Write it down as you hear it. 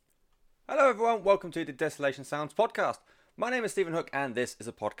Hello, everyone. Welcome to the Desolation Sounds podcast. My name is Stephen Hook, and this is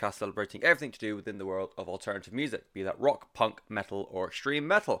a podcast celebrating everything to do within the world of alternative music, be that rock, punk, metal, or extreme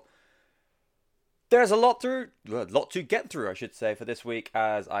metal. There's a lot to get through, I should say, for this week,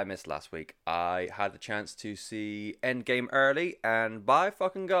 as I missed last week. I had the chance to see Endgame early, and by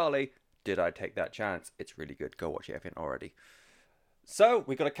fucking golly, did I take that chance. It's really good. Go watch it if you haven't already. So,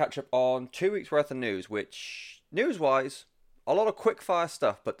 we got to catch up on 2 weeks worth of news, which, news-wise, a lot of quick-fire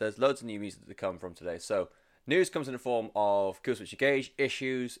stuff, but there's loads of new music to come from today. So, news comes in the form of Killswitch Engage,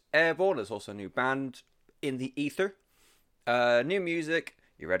 Issues, Airborne. There's also a new band in the ether. New music.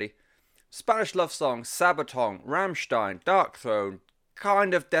 You ready? Spanish Love Song, Sabaton, Rammstein, Darkthrone,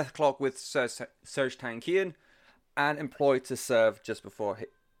 kind of Deathclock with Serj Tankian, and Employed to Serve just before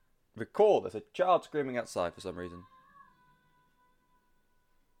hit record. There's a child screaming outside for some reason.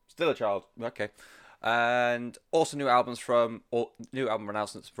 Still a child. Okay. And also new album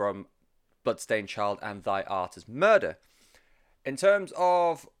announcements from Bloodstained Child and Thy Art is Murder. In terms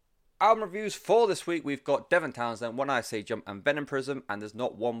of album reviews for this week, we've got Devin Townsend, When I Say Jump, and Venom Prism, and there's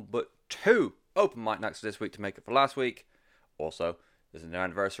not one but two open mic nights for this week to make it for last week. Also, there's a new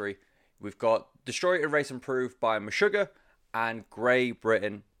anniversary. We've got Destroy, Erase, Improve by Meshuggah, and Grey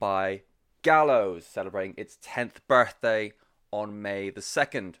Britain by Gallows, celebrating its 10th birthday on May the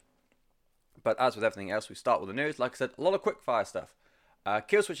 2nd. But as with everything else, we start with the news. Like I said, a lot of quickfire stuff.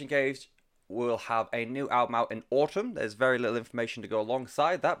 Killswitch Engage will have a new album out in autumn. There's very little information to go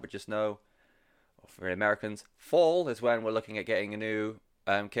alongside that, but just know, for Americans, fall is when we're looking at getting a new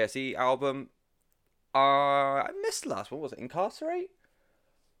KSE album. I missed the last one. Was it Incarcerate?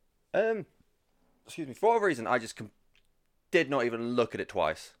 Excuse me. For whatever reason, I just did not even look at it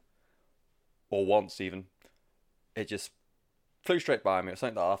twice. Or once, even. It just flew straight by me. It's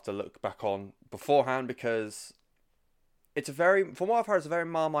something that I'll have to look back on beforehand, because it's from what I've heard, it's a very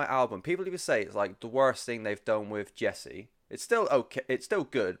Marmite album. People even say it's like the worst thing they've done with Jesse. It's still okay. It's still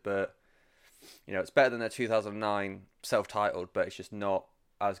good, but it's better than their 2009 self-titled, but it's just not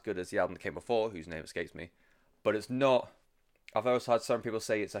as good as the album that came before, whose name escapes me. But it's not. I've also had some people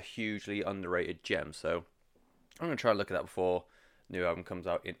say it's a hugely underrated gem, so I'm going to try and look at that before the new album comes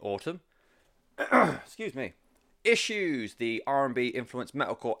out in autumn. Excuse me. Issues, the R&B influenced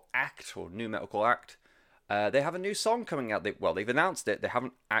metalcore act, or new metalcore act. They have a new song coming out. They've announced it. They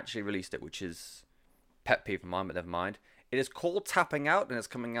haven't actually released it, which is pet peeve of mine, but never mind. It is called Tapping Out, and it's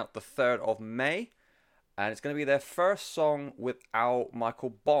coming out the 3rd of May. And it's going to be their first song without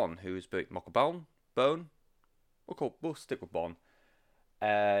Michael Bond, who's Michael Bone? We'll stick with Bond.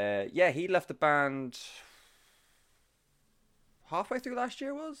 He left the band halfway through last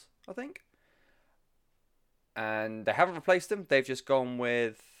year, I think. And they haven't replaced him. They've just gone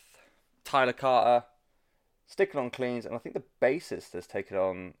with Tyler Carter, sticking on cleans, and I think the bassist has taken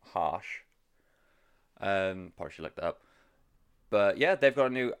on Harsh. Probably should look that up. But yeah, they've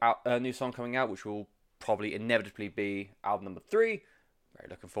got a new song coming out, which will probably inevitably be album number 3. Very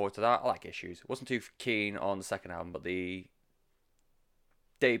looking forward to that. I like Issues. Wasn't too keen on the second album, but the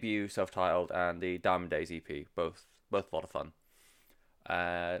debut self-titled and the Diamond Days EP, both a lot of fun.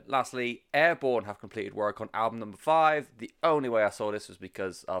 Lastly, Airborne have completed work on album number 5. The only way I saw this was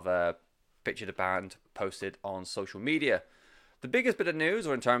because of a picture of the band posted on social media. The biggest bit of news,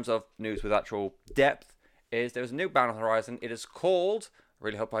 or in terms of news with actual depth, is there's a new band on the horizon. It is called, I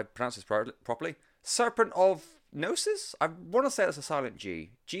really hope I pronounce this properly, Serpent of Gnosis? I want to say it's a silent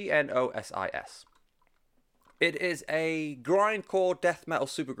G. Gnosis. It is a grindcore death metal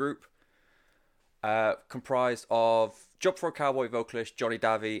supergroup comprised of Job for a Cowboy vocalist Johnny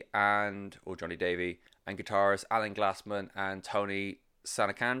Davey and guitarist Alan Glassman and Tony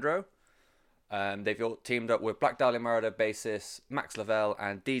Sanacandro. They've all teamed up with Black Dahlia Murder bassist Max Lavelle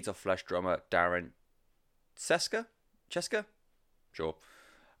and Deeds of Flesh drummer Darren Cheska? Sure.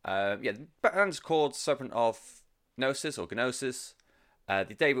 The band's called Serpent of Gnosis or Gnosis.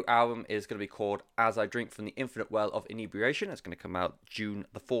 The debut album is going to be called As I Drink from the Infinite Well of Inebriation. It's going to come out June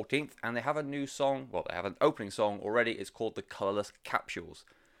the 14th. And they have a new song. Well, they have an opening song already. It's called The Colorless Capsules.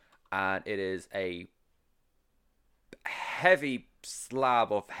 And it is a heavy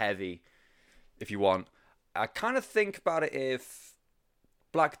slab of heavy, if you want. I kind of think about it if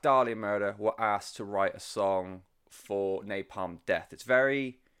Black Dahlia Murder were asked to write a song for Napalm Death. It's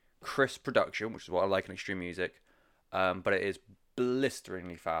very crisp production, which is what I like in extreme music. But it is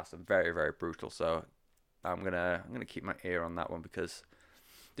blisteringly fast and very, very brutal. So I'm gonna keep my ear on that one, because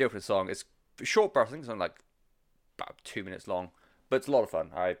the opening song is a short burst. I think it's only like about 2 minutes long, but it's a lot of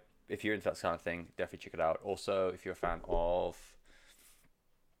fun. If you're into that kind of thing, definitely check it out. Also, if you're a fan of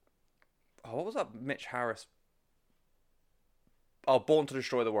what was that Mitch Harris? Oh, Born to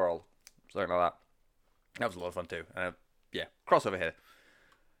Destroy the World. something like that. That was a lot of fun too. Yeah, crossover here.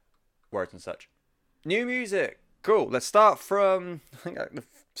 Words and such. New music. Cool. Let's start from, I think, the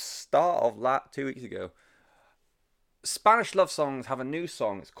start of 2 weeks ago. Spanish love songs have a new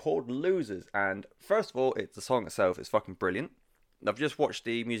song. It's called Losers. And first of all, the song itself is fucking brilliant. I've just watched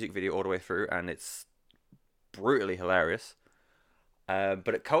the music video all the way through, and it's brutally hilarious. But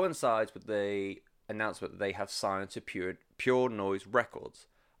it coincides with the announcement that they have signed to Pure Noise Records.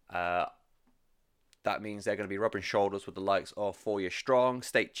 That means they're going to be rubbing shoulders with the likes of 4 Year Strong,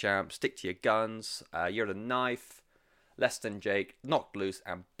 State Champ, Stick to Your Guns, Year of the Knife, Less Than Jake, Knocked Loose,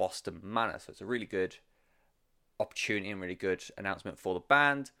 and Boston Manor. So it's a really good opportunity and really good announcement for the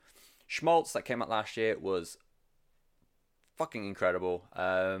band. Schmaltz, that came out last year, was fucking incredible.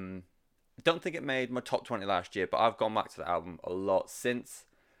 Don't think it made my top 20 last year, but I've gone back to the album a lot since,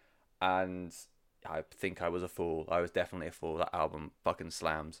 and I think I was a fool. I was definitely a fool. That album fucking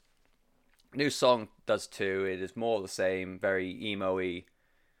slams. New song does too. It is more of the same, very emo-y,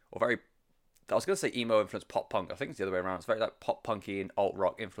 or very, I was going to say emo influenced pop punk. I think it's the other way around. It's very like pop punky and alt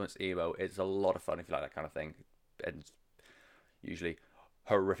rock influenced emo. It's a lot of fun if you like that kind of thing. And usually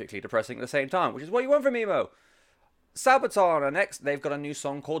horrifically depressing at the same time, which is what you want from emo. Sabaton are next. They've got a new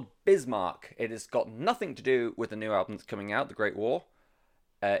song called Bismarck. It has got nothing to do with the new album that's coming out, The Great War.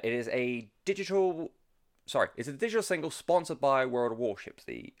 It is a digital single sponsored by World of Warships,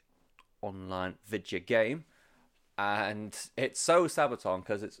 the online video game, and it's so Sabaton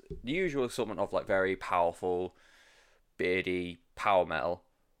because it's the usual assortment of like very powerful, beardy power metal,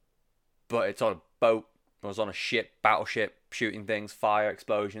 but it's on a boat, or it's on a ship, battleship, shooting things, fire,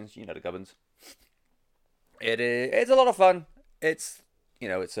 explosions, you know the gubbins. It's a lot of fun. It's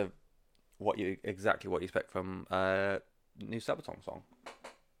exactly what you expect from a new Sabaton song.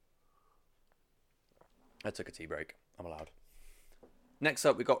 I took a tea break. I'm allowed. Next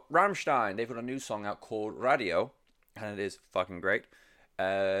up, we got Rammstein. They've got a new song out called Radio, and it is fucking great.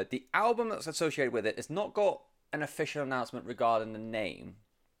 The album that's associated with it has not got an official announcement regarding the name.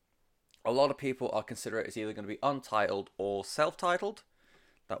 A lot of people are considering it as either going to be untitled or self-titled.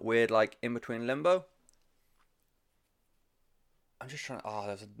 That weird, like, in-between limbo. I'm just trying to... Oh,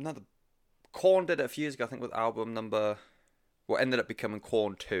 there's another... Korn did it a few years ago, I think, with album number... What ended up becoming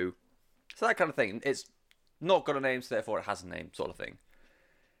Korn 2. So that kind of thing. It's not got a name, so therefore it has a name, sort of thing.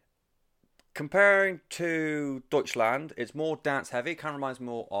 Comparing to Deutschland, it's more dance heavy. It kind of reminds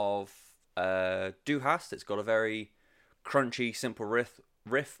more of Du Hast. It's got a very crunchy, simple riff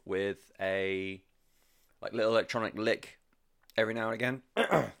with a like little electronic lick every now and again.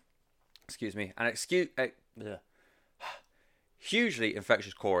 Excuse me. And hugely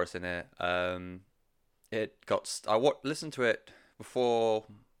infectious chorus in it. Listened to it before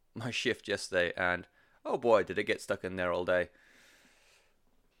my shift yesterday, and oh boy, did it get stuck in there all day.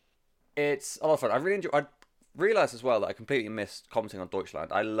 It's a lot of fun. I realised as well that I completely missed commenting on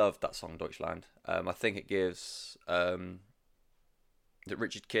Deutschland. I love that song, Deutschland. I think it gives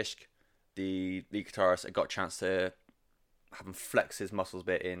Richard Kisch, the lead guitarist, got a chance to have him flex his muscles a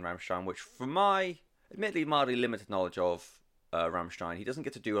bit in Rammstein, which from my admittedly mildly limited knowledge of Rammstein, he doesn't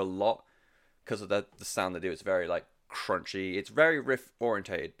get to do a lot because of the sound they do. It's very like crunchy. It's very riff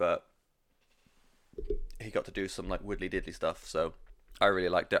orientated, but he got to do some like widdly diddly stuff, so I really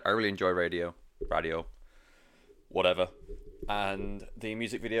liked it. I really enjoy radio, whatever. And the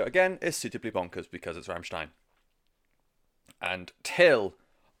music video, again, is suitably bonkers because it's Rammstein. And Till,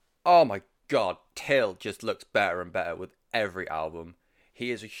 oh my god, Till just looks better and better with every album. He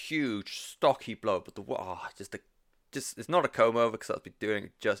is a huge, stocky bloke, but it's not a comb over because that'd be doing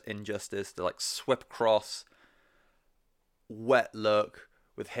it just injustice. The like swept across, wet look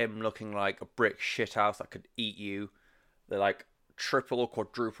with him looking like a brick shithouse that could eat you. They're like triple or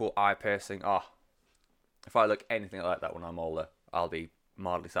quadruple eye piercing. If I look anything like that when I'm older, I'll be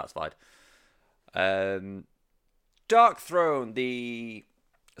mildly satisfied. Dark Throne, the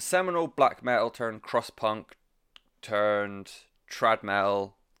seminal black metal turned cross punk turned trad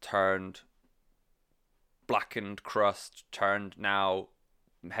metal turned blackened crust turned now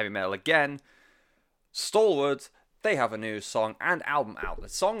heavy metal again. Stalwarts, they have a new song and album out. The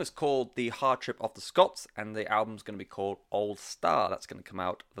song is called The Hard Trip of the Scots, and the album's going to be called Old Star. That's going to come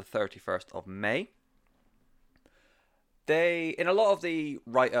out the 31st of May. In a lot of the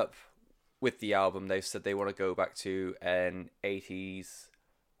write-up with the album, they've said they want to go back to an 80s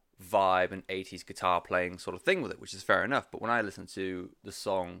vibe and 80s guitar playing sort of thing with it, which is fair enough. But when I listened to the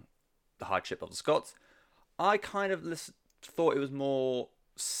song The Hard Trip of the Scots, I kind of thought it was more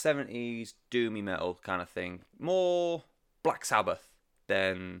 70s doomy metal kind of thing, more Black Sabbath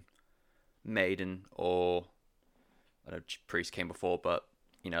than Maiden, or I know Priest came before, but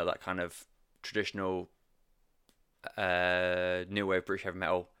that kind of traditional new wave British heavy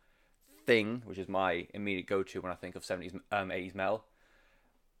metal thing, which is my immediate go-to when I think of 70s, 80s metal.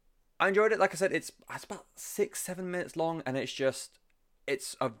 I enjoyed it. Like I said, it's about 6-7 minutes long, and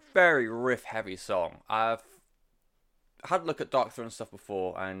it's a very riff heavy song. I've had a look at Dark Throne stuff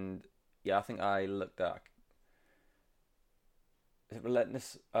before, and yeah, I think I looked at, is it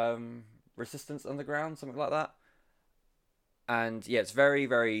Relentless Resistance Underground, something like that. And yeah, it's very,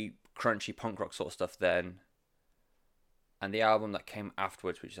 very crunchy punk rock sort of stuff then. And the album that came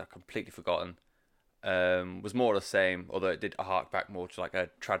afterwards, which I've completely forgotten, was more the same, although it did hark back more to like a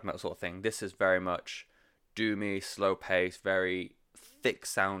trad metal sort of thing. This is very much doomy, slow paced, very thick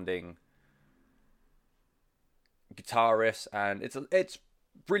sounding guitar riffs, and it's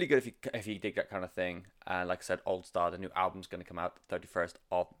really good if you dig that kind of thing. And like I said, Old Star, the new album's going to come out the 31st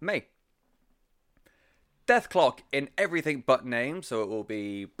of May. Dethklok in everything but name, so it will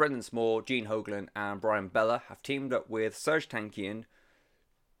be Brendan Small, Gene Hoglan, and Brian Bella have teamed up with Serj Tankian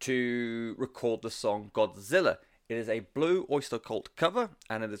to record the song Godzilla. It is a Blue Oyster Cult cover,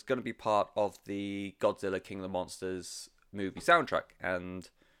 and it is going to be part of the Godzilla King of the Monsters movie soundtrack. And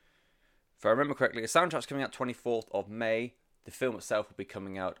if I remember correctly, the soundtrack's coming out 24th of May. The film itself will be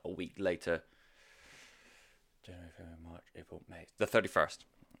coming out a week later. January, February, March, April, May. The 31st.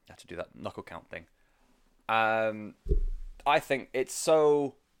 I have to do that knuckle count thing. I think it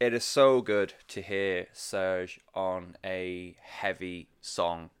is so good to hear Serj on a heavy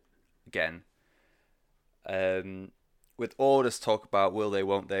song again. With all this talk about will they,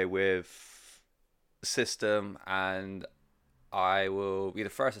 won't they with System, and I will be the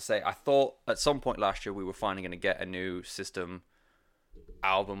first to say I thought at some point last year we were finally going to get a new System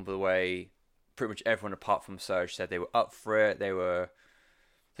album, the way pretty much everyone apart from Serj said they were up for it. I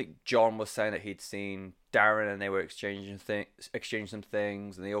think John was saying that he'd seen Darren and they were exchanging some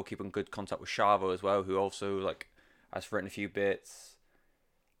things, and they all keep in good contact with Shavo as well, who also has written a few bits.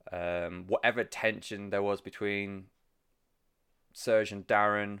 Whatever tension there was between Serj and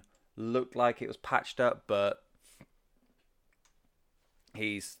Darren looked like it was patched up, but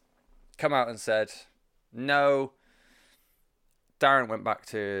he's come out and said no. Darren went back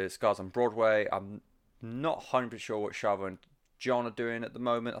to Scars on Broadway. I'm not 100% sure what Shavo and John are doing at the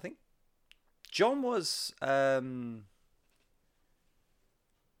moment. I think John was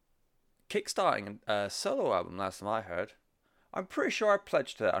kickstarting a solo album last time I heard. I'm pretty sure I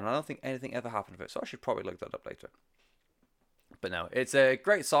pledged to that, and I don't think anything ever happened with it, so I should probably look that up later. But no, it's a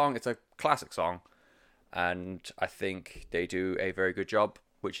great song. It's a classic song, and I think they do a very good job,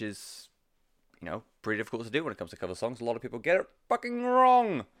 which is, pretty difficult to do when it comes to cover songs. A lot of people get it fucking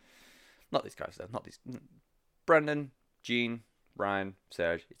wrong. Not these guys, though. Not these. Brendan, Gene, Brian,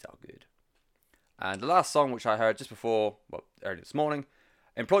 Serj, it's all good. And the last song, which I heard just before, early this morning,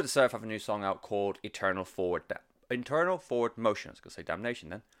 Employed to Serve have a new song out called Eternal Forward Motion. I was going to say Damnation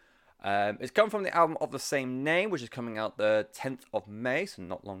then. It's come from the album of the same name, which is coming out the 10th of May, so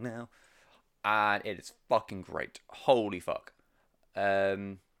not long now. And it is fucking great. Holy fuck.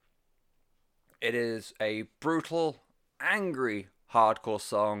 It is a brutal, angry, hardcore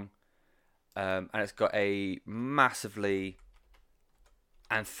song. And it's got a massively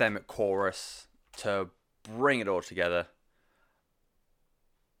anthemic chorus to bring it all together.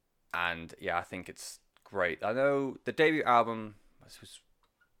 And yeah, I think it's great. I know the debut album was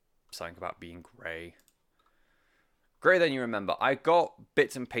something about being grey. Greater Than You Remember. I got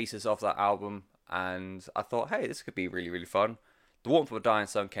bits and pieces of that album, and I thought, hey, this could be really, really fun. The Warmth of a Dying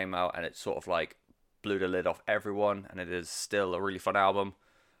Sun came out, and it sort of blew the lid off everyone, and it is still a really fun album.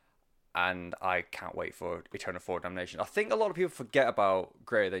 And I can't wait for Eternal Forward Damnation. I think a lot of people forget about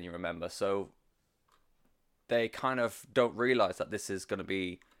Greater Than You Remember, so they kind of don't realise that this is going to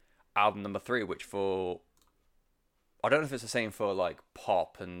be album number 3, which I don't know if it's the same for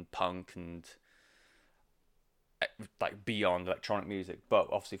pop and punk and beyond electronic music, but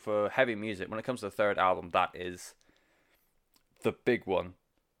obviously for heavy music, when it comes to the third album, that is the big one.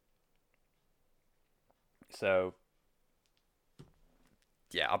 So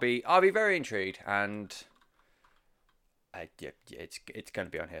yeah, I'll be very intrigued, and it's going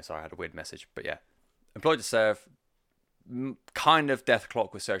to be on here. Sorry, I had a weird message, but yeah, Employed to Serve, kind of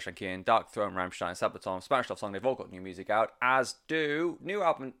Dethklok with Serj Tankian, Dark Throne, Rammstein, Sabaton, Spanish Love Song. They've all got new music out, as do new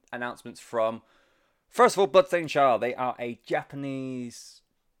album announcements from, first of all, Bloodstained Child. They are a Japanese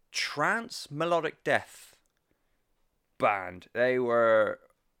trance melodic death band. They were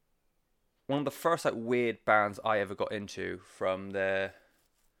one of the first weird bands I ever got into from their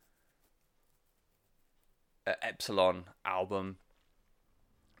Epsilon album.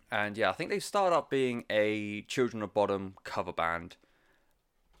 And yeah, I think they started up being a Children of Bodom cover band,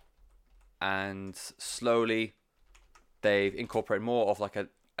 and slowly they've incorporated more of like a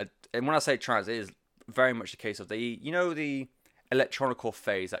and when I say trance, it is very much the case of the electronical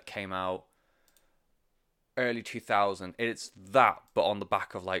phase that came out early 2000. It's that, but on the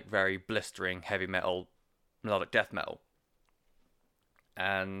back of like very blistering heavy metal, melodic death metal.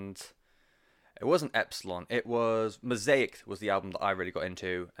 And it wasn't Epsilon, it was Mosaic was the album that I really got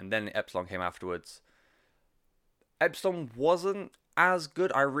into, and then Epsilon came afterwards. Epsilon wasn't as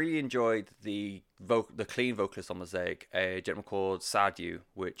good. I really enjoyed the clean vocalist on Mosaic, a gentleman called Sadu,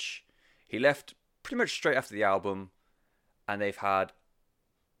 which he left pretty much straight after the album, and they've had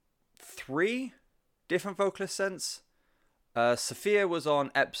 3 different vocalists since. Sophia was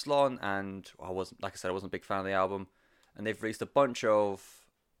on Epsilon, and I wasn't a big fan of the album, and they've released a bunch of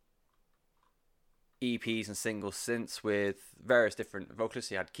EPs and singles since with various different vocalists.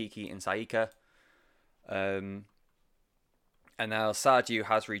 He had Kiki and Saika. And now Sadu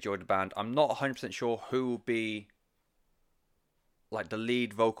has rejoined the band. I'm not 100% sure who will be like the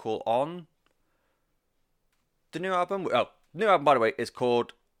lead vocal on the new album. Oh, new album, by the way, is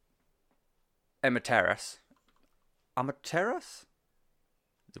called Amateras. Amateras?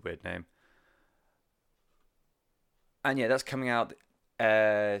 It's a weird name. And yeah, that's coming out.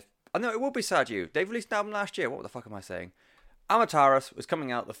 I know it will be Sadu. They've released an album last year. What the fuck am I saying? Amateras was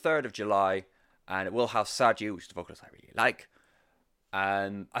coming out the 3rd of July, and it will have Sadu, which is the vocalist I really like.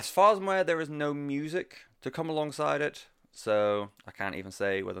 And as far as I'm aware, there is no music to come alongside it, so I can't even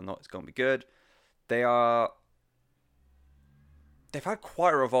say whether or not it's going to be good. They've had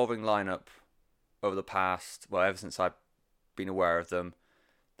quite a revolving lineup over the past, well, ever since I've been aware of them.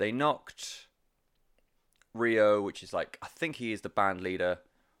 They knocked Rio, which is like, I think he is the band leader,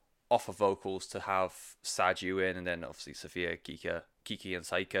 off of vocals to have Sadu in, and then obviously Sophia, Kiki and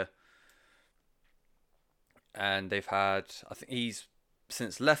Saika. And they've had, I think he's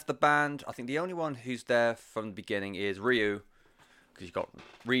since left the band. I think the only one who's there from the beginning is Ryu, because you've got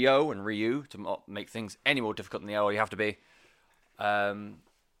Rio and Ryu to not make things any more difficult than they already have to be. And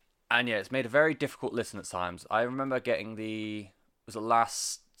yeah, it's made a very difficult listen at times. I remember getting the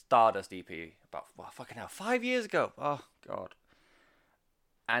last Stardust EP about, 5 years ago. Oh god.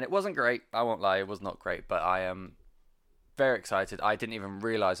 And it wasn't great. I won't lie, it was not great, but I am very excited. I didn't even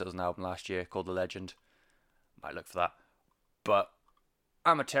realise it was an album last year called The Legend. Might look for that. But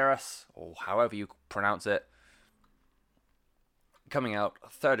Amateras, or however you pronounce it, coming out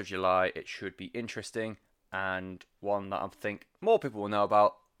 3rd of July. It should be interesting, and one that I think more people will know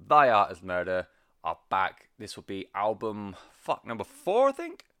about. Thy Art Is Murder are back. This will be album number 4, I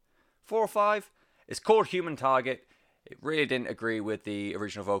think? 4 or 5. It's called Human Target. It really didn't agree with the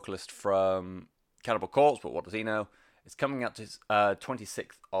original vocalist from Cannibal Corpse, but what does he know? It's coming out to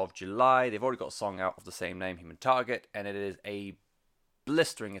 26th of July. They've already got a song out of the same name, Human Target, and it is a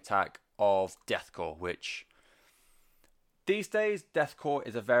blistering attack of deathcore, which these days, deathcore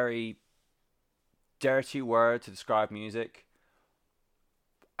is a very dirty word to describe music.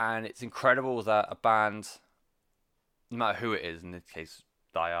 And it's incredible that a band, no matter who it is, in this case,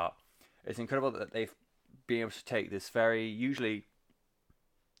 Thy Art, it's incredible that they've been able to take this very, usually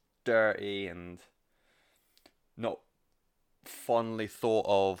dirty and not fondly thought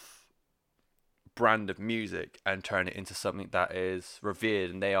of brand of music and turn it into something that is revered,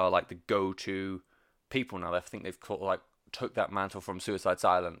 and they are like the go-to people now. I think they've took that mantle from Suicide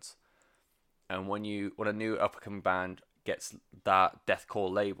Silence, and when a new up-and-coming band gets that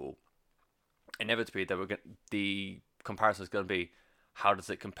deathcore label, inevitably the comparison is going to be, how does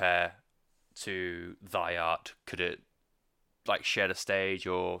it compare to Thy Art? Could it like share a stage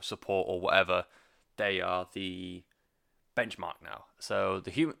or support or whatever? They are the benchmark now. So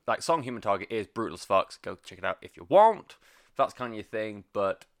the song Human Target is brutal as fuck. So go check it out if you want. If that's kind of your thing.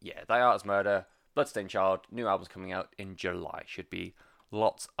 But yeah, Thy Art Is Murder, Bloodstained Child, new album's coming out in July. Should be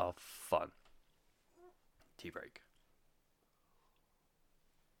lots of fun. Tea break.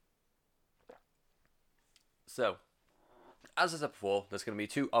 So, as I said before, there's going to be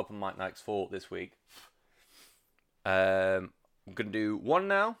 2 open mic nights for this week. I'm going to do one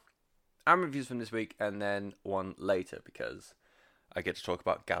now, and reviews from this week, and then one later, because I get to talk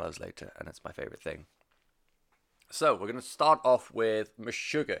about Gallows later, and it's my favourite thing. So, we're going to start off with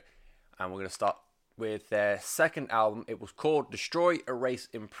Meshuggah, and we're going to start with their second album. It was called Destroy, Erase,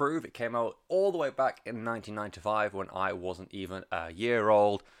 Improve. It came out all the way back in 1995 when I wasn't even a year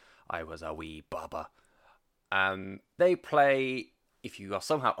old. I was a wee baba. They play, if you are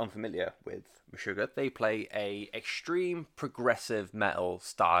somehow unfamiliar with Meshuggah, they play a extreme progressive metal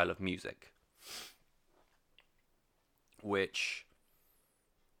style of music, which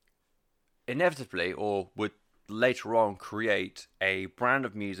inevitably, or would later on create a brand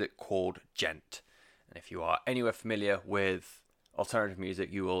of music called djent. And if you are anywhere familiar with alternative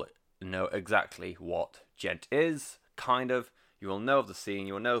music, you will know exactly what djent is, kind of. You will know of the scene,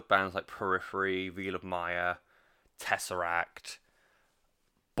 you will know bands like Periphery, Veil of Maya, Tesseract,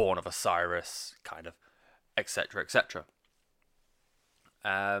 Born of Osiris, kind of, etc., etc.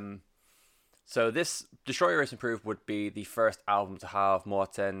 So this Destroy Erase Improve would be the first album to have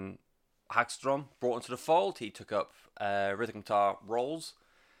Morten Hagstrom brought into the fold. He took up rhythm guitar roles.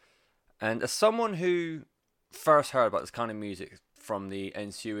 And as someone who first heard about this kind of music from the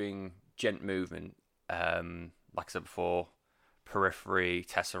ensuing djent movement, like I said before, Periphery,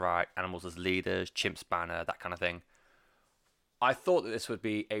 Tesseract, Animals as Leaders, Chimp's Banner, that kind of thing, I thought that this would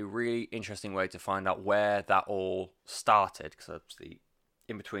be a really interesting way to find out where that all started. Because obviously,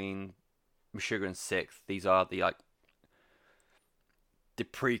 in between Meshuggah and Sixth, these are the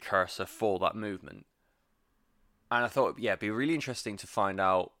precursor for that movement. And I thought, yeah, it'd be really interesting to find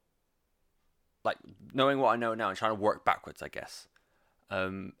out, like, knowing what I know now and trying to work backwards, I guess.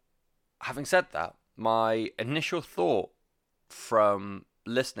 Having said that, my initial thought from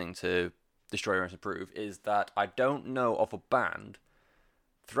listening to Destroy Erase Improve is that I don't know of a band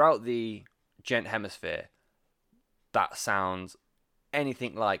throughout the djent hemisphere that sounds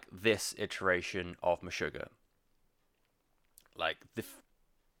anything like this iteration of Meshuggah. Like,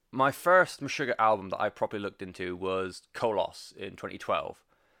 my first Meshuggah album that I properly looked into was Kolos in 2012.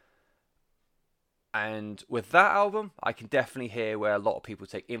 And with that album, I can definitely hear where a lot of people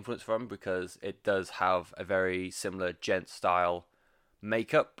take influence from, because it does have a very similar djent style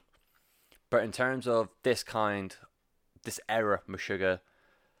makeup. But in terms of this era Meshuggah,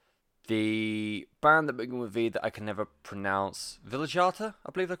 the band that began with V that I can never pronounce, Villagata,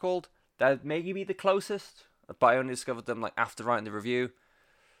 I believe they're called, that may be the closest, but I only discovered them like after writing the review.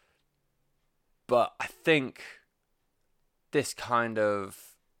 But I think this kind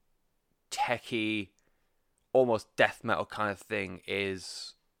of techie, almost death metal kind of thing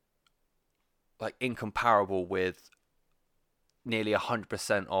is like incomparable with nearly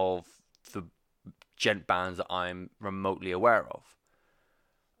 100% of the djent bands that I'm remotely aware of.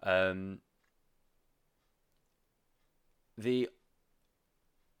 The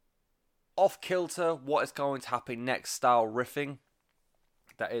off-kilter, what is going to happen next style riffing,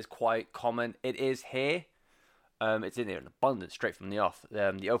 that is quite common. It is here. It's in there in abundance straight from the off.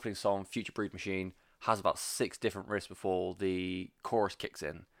 The opening song, Future Breed Machine, has about 6 different riffs before the chorus kicks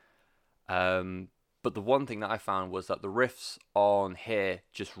in. But the one thing that I found was that the riffs on here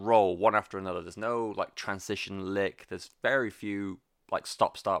just roll one after another. There's no like transition lick. There's very few like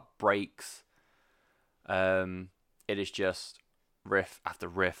stop-start breaks. It is just riff after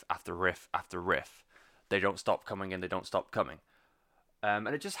riff after riff after riff. They don't stop coming and they don't stop coming. And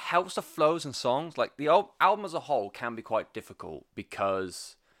it just helps the flows and songs. Like, the album as a whole can be quite difficult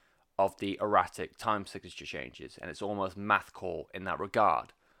because of the erratic time signature changes, and it's almost mathcore in that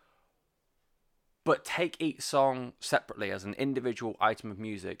regard. But take each song separately as an individual item of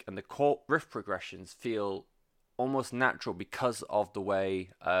music, and the core riff progressions feel almost natural because of the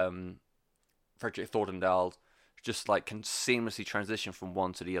way Fredrik Thordendal just like can seamlessly transition from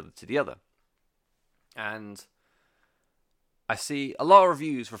one to the other to the other. And I see a lot of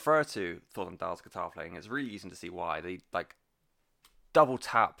reviews refer to Thordendal's guitar playing. It's really easy to see why. They like double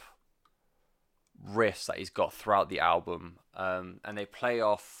tap riffs that he's got throughout the album, and they play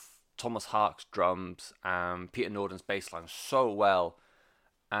off Thomas Hark's drums and Peter Norden's bass line so well,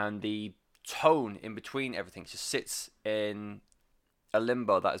 and the tone in between everything just sits in a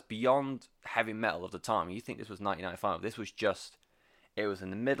limbo that is beyond heavy metal of the time. You think this was 1995. This was just, it was in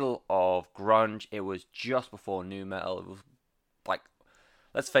the middle of grunge. It was just before nu metal. It was like,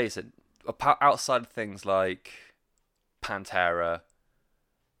 let's face it, outside of things like Pantera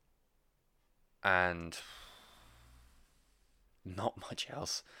and not much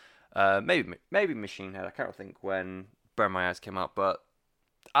else. Maybe Machine Head. I can't think when Burn My Eyes came out, but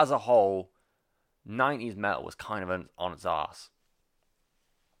as a whole, 90s metal was kind of on its arse.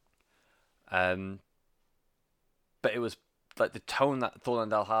 But it was like the tone that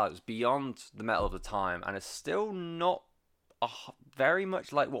Thordendal had was beyond the metal of the time, and it's still not very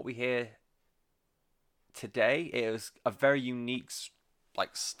much like what we hear today. It was a very unique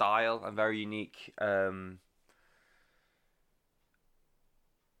like style and very unique I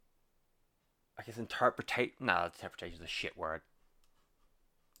guess interpretation is a shit word.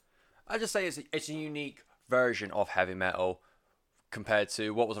 I just say it's a unique version of heavy metal compared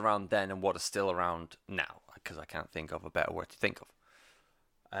to what was around then and what is still around now, because I can't think of a better word to think of.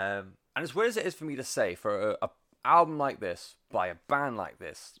 And as weird as it is for me to say, for a album like this, by a band like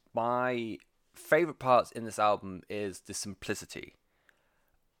this, my favorite parts in this album is the simplicity.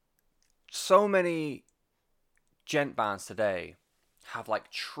 So many gent bands today have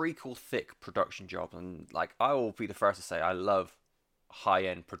like treacle thick production jobs, and like I will be the first to say I love high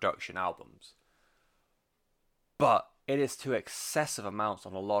end production albums, but it is to excessive amounts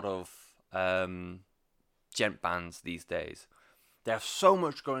on a lot of gent bands these days. They have so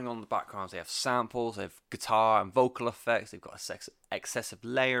much going on in the backgrounds. They have samples, they have guitar and vocal effects, they've got excessive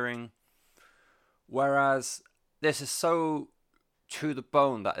layering. Whereas this is so to the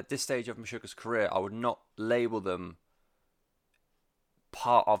bone that at this stage of Meshuggah's career, I would not label them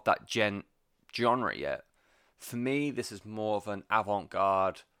part of that gent genre yet. For me, this is more of an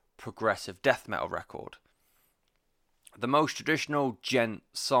avant-garde, progressive death metal record. The most traditional gent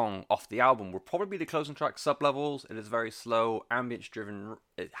song off the album would probably be the closing track, Sublevels. It is very slow, ambience-driven.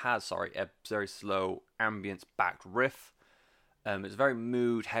 It has, a very slow, ambience-backed riff. It's a very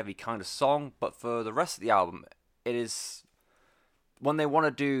mood-heavy kind of song, but for the rest of the album, it is... When they want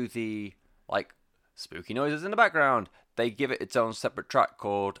to do the, like, spooky noises in the background, they give it its own separate track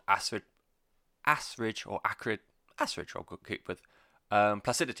called Asridge, I'll keep with.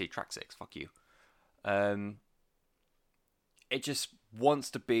 Placidity, track 6, fuck you. It just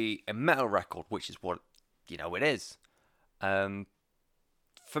wants to be a metal record, which is what, it is.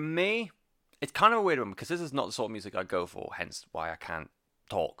 For me, it's kind of a weird one, because this is not the sort of music I go for, hence why I can't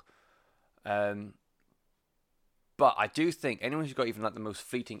talk. But I do think anyone who's got even like the most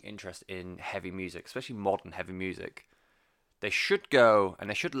fleeting interest in heavy music, especially modern heavy music, they should go and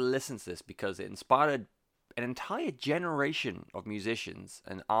they should listen to this, because it inspired an entire generation of musicians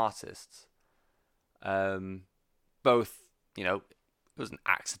and artists. Both, it wasn't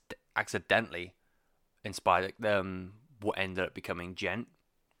accidentally inspired them what ended up becoming gent.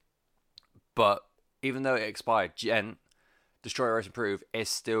 But even though it expired, gent, Destroy Erase Improve is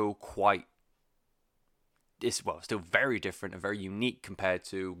still still very different and very unique compared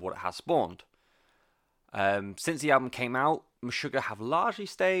to what it has spawned. Since the album came out, Meshuggah have largely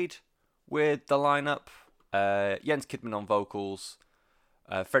stayed with the lineup. Jens Kidman on vocals.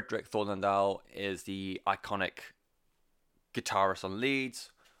 Fredrik Thorndahl is the iconic guitarist on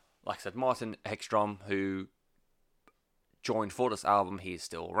leads. Like I said, Martin Hegstrom, who joined for this album, he's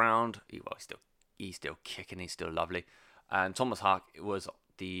still around. He's still kicking. He's still lovely. And Thomas Hack was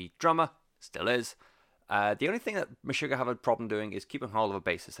the drummer, still is. The only thing that Meshuggah have a problem doing is keeping hold of a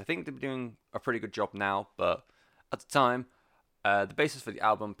bassist. I think they're doing a pretty good job now, but at the time, the bassist for the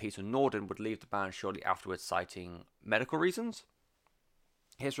album, Peter Norden, would leave the band shortly afterwards, citing medical reasons.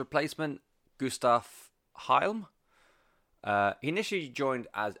 His replacement, Gustav Heilm, he initially joined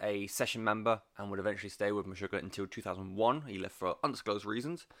as a session member and would eventually stay with Meshuggah until 2001. He left for undisclosed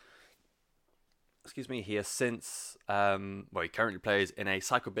reasons. He has since, he currently plays in a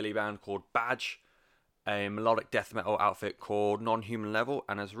psychobilly band called Badge, a melodic death metal outfit called Non-Human Level,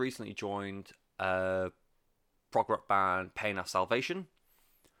 and has recently joined prog rock band Pain of Salvation.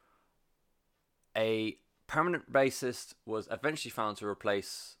 A permanent bassist was eventually found to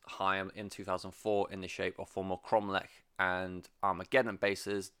replace Haim in 2004 in the shape of former Cromlech and Armageddon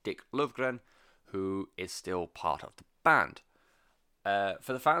bassist Dick Lövgren, who is still part of the band.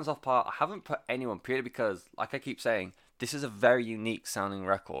 For the fans off part, I haven't put anyone, purely because, like I keep saying, this is a very unique sounding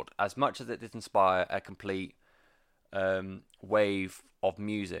record. As much as it did inspire a complete wave of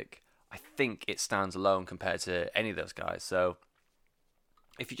music, I think it stands alone compared to any of those guys. So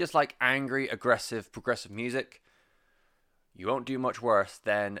if you just like angry, aggressive, progressive music, you won't do much worse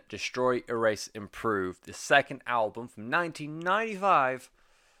than Destroy, Erase, Improve, the second album from 1995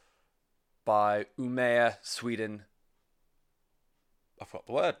 by Umeå, Sweden. I forgot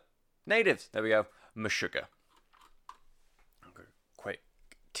the word. Natives. There we go. Meshuggah. Quick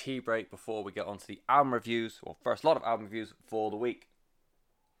tea break before we get on to the album reviews, or first lot of album reviews for the week.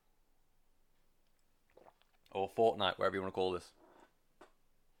 Or fortnight, whatever you want to call this.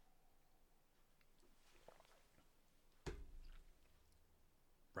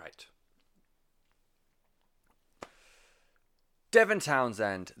 Right. Devin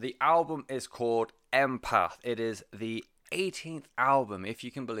Townsend. The album is called Empath. It is the 18th album, if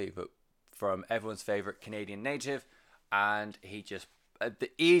you can believe it, from everyone's favourite Canadian native. And he just...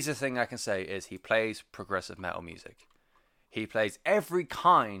 the easiest thing I can say is he plays progressive metal music. He plays every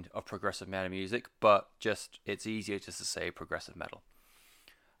kind of progressive metal music, but it's easier just to say progressive metal.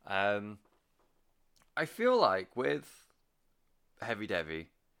 I feel like with Heavy Devi,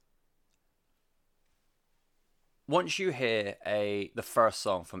 once you hear the first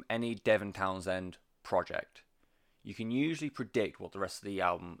song from any Devin Townsend project, you can usually predict what the rest of the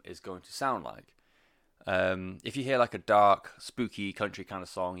album is going to sound like. If you hear like a dark, spooky country kind of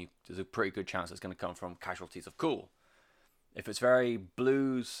song, there's a pretty good chance it's going to come from Casualties of Cool. If it's very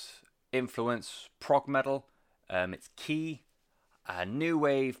blues influence prog metal, it's Key, a new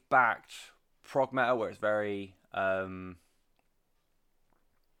wave backed prog metal where it's very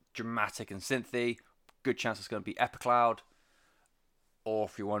dramatic and synthy. Good chance it's going to be Epicloud. Or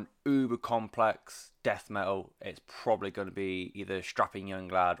if you want uber complex death metal, it's probably going to be either Strapping Young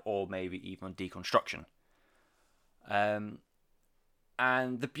Lad or maybe even Deconstruction. And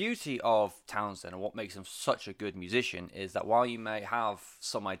the beauty of Townshend and what makes him such a good musician is that while you may have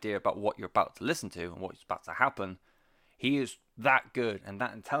some idea about what you're about to listen to and what's about to happen, he is that good and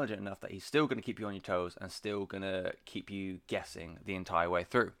that intelligent enough that he's still going to keep you on your toes and still going to keep you guessing the entire way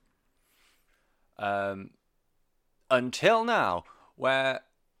through. Until now, where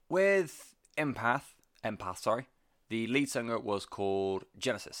with Empath, the lead singer was called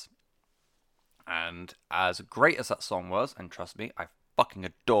Genesis. And as great as that song was, and trust me, I fucking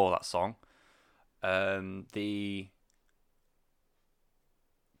adore that song. The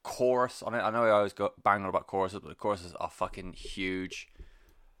chorus on it, I know I always go bang on about choruses, but the choruses are fucking huge.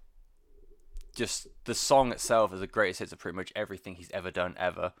 Just the song itself is the greatest hits of pretty much everything he's ever done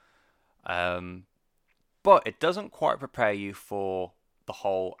ever. But it doesn't quite prepare you for the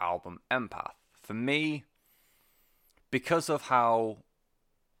whole album Empath. For me, because of how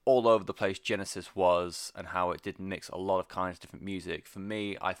all over the place Genesis was and how it did mix a lot of kinds of different music, for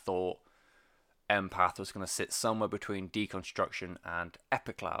me, I thought Empath was going to sit somewhere between Deconstruction and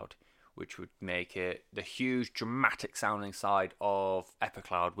Epicloud, which would make it the huge dramatic sounding side of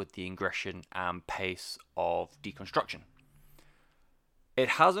Epicloud with the aggression and pace of Deconstruction. It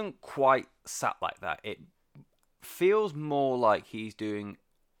hasn't quite sat like that. It feels more like he's doing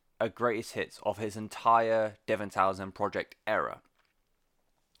a greatest hits of his entire Devin Townsend project era.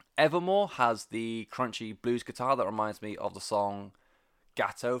 Evermore has the crunchy blues guitar that reminds me of the song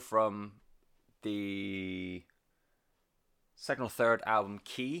Gatto from the second or third album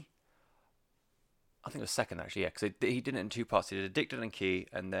Key. I think it was second actually, yeah, because he did it in two parts. He did Addicted and Key,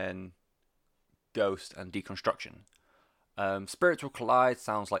 and then Ghost and Deconstruction. Spiritual Collide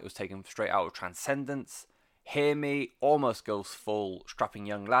sounds like it was taken straight out of Transcendence. Hear Me almost goes full Strapping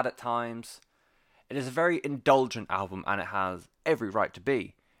Young Lad at times. It is a very indulgent album, and it has every right to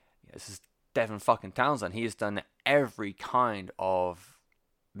be. This is Devin fucking Townsend. He has done every kind of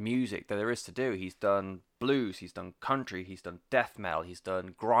music that there is to do. He's done blues, he's done country, he's done death metal, he's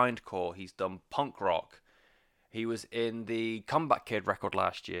done grindcore, he's done punk rock. He was in the Comeback Kid record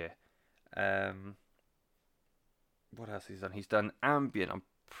last year. What else he's done? He's done ambient. I'm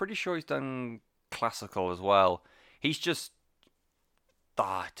pretty sure he's done classical as well. He's just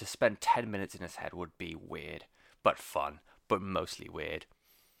to spend 10 minutes in his head would be weird, but fun, but mostly weird.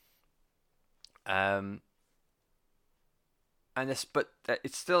 And this, but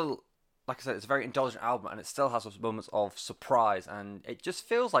it's still, like I said, it's a very indulgent album, and it still has those moments of surprise, and it just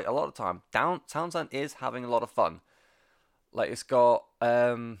feels like a lot of time Townsend is having a lot of fun. Like it's got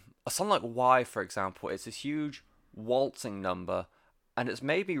a song like Why, for example. It's this huge waltzing number, and it's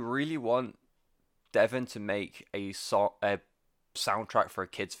made me really want Devin to make a soundtrack for a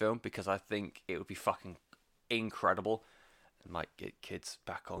kids film, because I think it would be fucking incredible and might get kids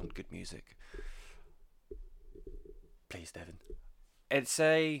back on good music. Please, Devin.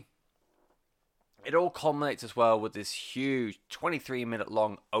 It all culminates as well with this huge 23-minute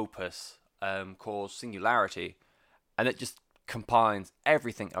long opus called Singularity, and it just combines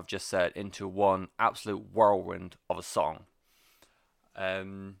everything I've just said into one absolute whirlwind of a song.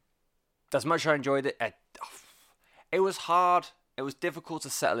 As much as I enjoyed it, it was hard. It was difficult to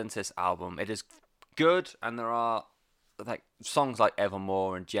settle into this album. It is good, and there are like songs like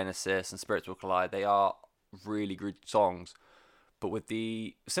Evermore and Genesis and Spiritual Collide. They are really good songs. But with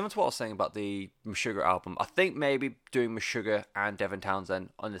similar to what I was saying about the Meshuggah album, I think maybe doing Meshuggah and Devin Townsend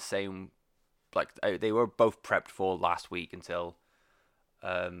on the same, like they were both prepped for last week until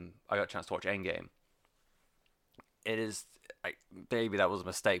I got a chance to watch Endgame. It is maybe that was a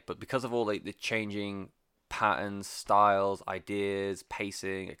mistake, but because of all the changing patterns, styles, ideas,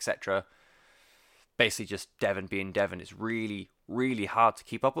 pacing, etc., basically just Devin being Devin, it's really, really hard to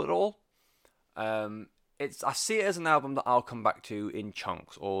keep up with it all. I see it as an album that I'll come back to in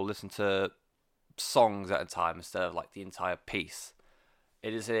chunks or listen to songs at a time instead of like the entire piece.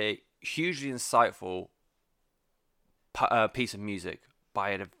 It is a hugely insightful piece of music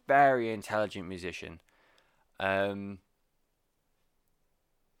by a very intelligent musician.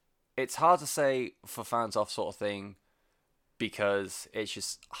 It's hard to say for fans off sort of thing, because it's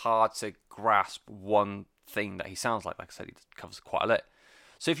just hard to grasp one thing that he sounds like. Like I said, he covers quite a lot.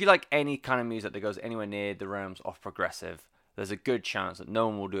 So if you like any kind of music that goes anywhere near the realms of progressive, there's a good chance that no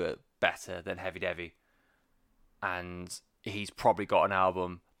one will do it better than Heavy Devi. And he's probably got an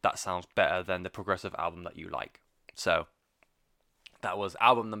album that sounds better than the progressive album that you like. So that was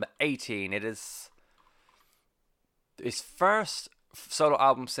album number 18. It is his first solo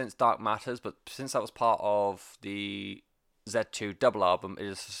album since Dark Matters, but since that was part of the Z2 double album, it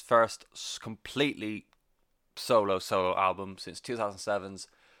is his first completely solo album since 2007's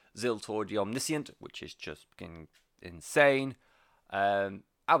Ziltor the Omniscient, which is just fucking insane. Album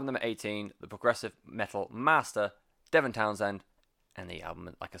number 18, the progressive metal master, Devin Townsend, and the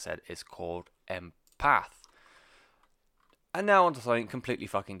album, like I said, is called Empath. And now on to something completely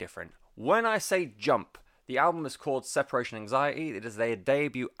fucking different. When I say Jump, the album is called Separation Anxiety. It is their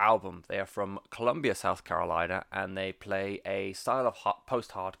debut album. They are from Columbia, South Carolina, and they play a style of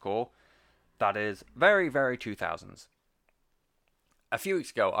post-hardcore that is very, very 2000s. A few weeks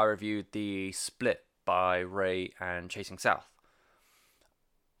ago, I reviewed the Split by Ray and Chasing South.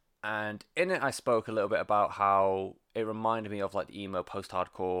 And in it, I spoke a little bit about how it reminded me of like the emo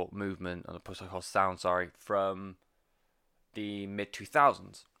post-hardcore movement, or the post-hardcore sound, from the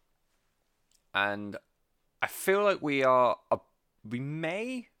mid-2000s. And I feel like we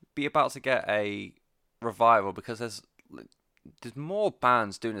may be about to get a revival, because there's more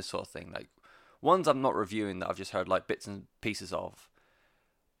bands doing this sort of thing. Like, ones I'm not reviewing that I've just heard like bits and pieces of.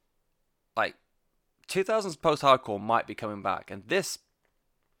 Like, 2000s post-hardcore might be coming back, and this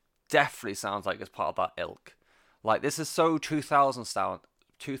definitely sounds like it's part of that ilk. Like, this is so 2000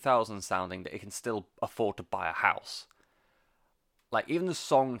 sounding that it can still afford to buy a house. Like, even the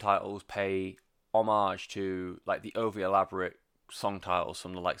song titles pay homage to like the overly elaborate song titles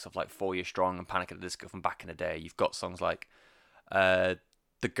from the likes of like 4 Year Strong and Panic at the Disco from back in the day. You've got songs like the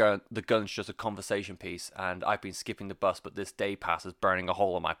gun's just a conversation piece, and I've been skipping the bus, but this day pass is burning a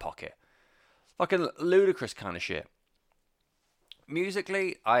hole in my pocket. Fucking ludicrous kind of shit.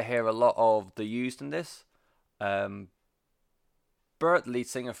 Musically, I hear a lot of The Used in this. Bert, the lead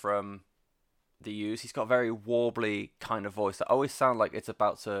singer from The Used, he's got a very warbly kind of voice that always sounds like it's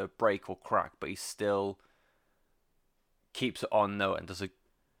about to break or crack, but he still keeps it on note and does a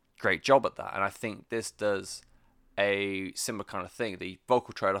great job at that. And I think this does a similar kind of thing. The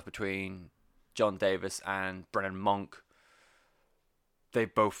vocal trade-off between John Davis and Brennan Monk,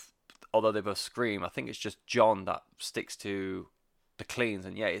 although they both scream, I think it's just John that sticks to the cleans,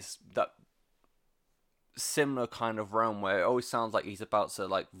 and yeah, it's that similar kind of realm where it always sounds like he's about to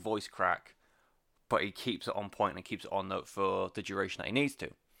like voice crack, but he keeps it on point and keeps it on note for the duration that he needs to.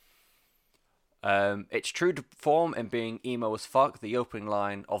 It's true to form in being emo as fuck. The opening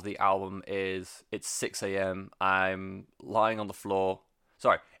line of the album is, "It's 6 a.m. I'm lying on the floor.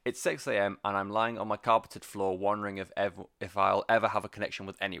 Sorry, it's 6 a.m. and I'm lying on my carpeted floor, wondering if I'll ever have a connection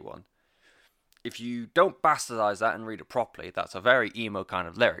with anyone." If you don't bastardize that and read it properly, that's a very emo kind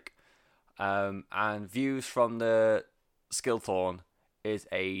of lyric. And Views from the Skilthorn is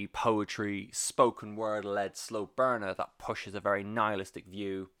a poetry, spoken word led slow burner that pushes a very nihilistic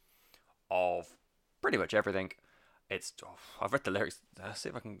view of pretty much everything. I've read the lyrics. Let's see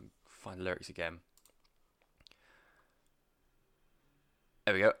if I can find the lyrics again.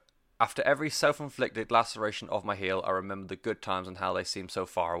 There we go. "After every self-inflicted laceration of my heel, I remember the good times and how they seem so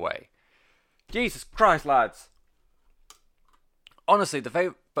far away." Jesus Christ, lads. Honestly,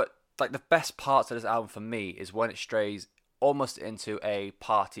 the best parts of this album for me is when it strays almost into a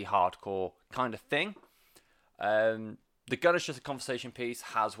party hardcore kind of thing. The Gun is Just a Conversation piece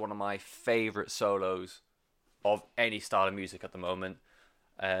has one of my favourite solos of any style of music at the moment.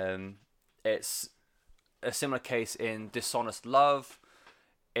 It's a similar case in Dishonest Love.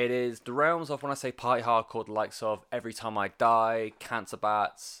 It is the realms of, when I say party hardcore, the likes of Every Time I Die, Cancer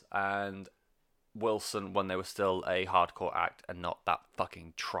Bats, and Wilson when they were still a hardcore act and not that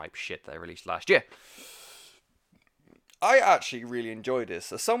fucking tripe shit they released last year. I actually really enjoyed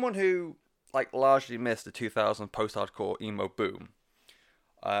this. As someone who largely missed the 2000 post-hardcore emo boom,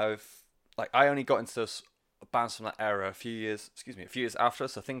 I only got into bands from that era a few years after.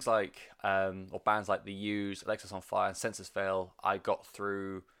 So things like or bands like The Used, Alexis on Fire, and Senses Fail, I got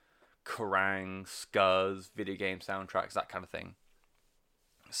through Kerrang, Scuzz, video game soundtracks, that kind of thing.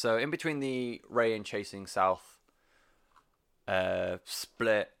 So in between the Ray and Chasing South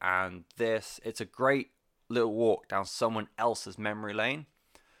split and this, it's a great little walk down someone else's memory lane.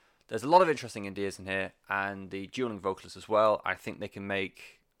 There's a lot of interesting ideas in here, and the dueling vocalists as well. I think they can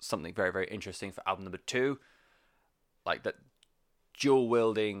make something very, very interesting for album number 2. Like that dual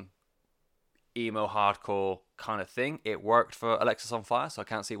wielding emo hardcore kind of thing. It worked for Alexis on Fire, so I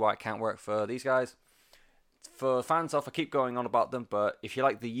can't see why it can't work for these guys. for fans of, I keep going on about them, but if you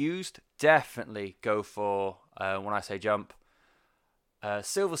like the used, definitely go for When I Say Jump.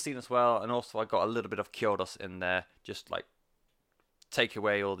 Silverstein as well, and also I got a little bit of Kyodos in there, just like take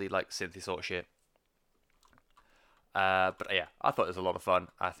away all the like synthy sort of shit. But yeah, I thought it was a lot of fun.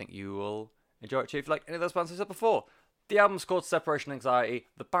 I think you will enjoy it too if you like any of those bands I said before. The album's called Separation Anxiety.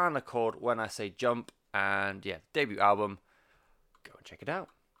 The band are called When I Say Jump, and yeah, debut album. Go and check it out.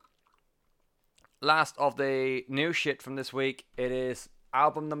 Last of the new shit from this week, it is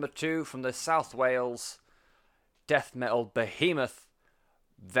album number 2 from the South Wales death metal behemoth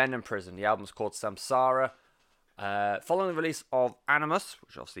Venom Prison. The album's called Samsara. Following the release of Animus,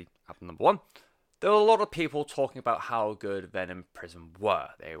 which is obviously album number 1, there were a lot of people talking about how good Venom Prison were.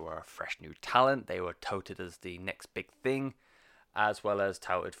 They were a fresh new talent. They were touted as the next big thing, as well as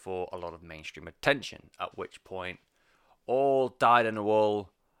touted for a lot of mainstream attention. At which point, all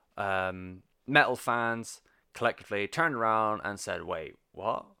dyed-in-the-wool metal fans collectively turned around and said, wait,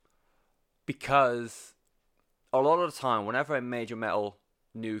 what? Because a lot of the time, whenever a major metal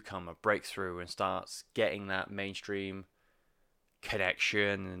newcomer breaks through and starts getting that mainstream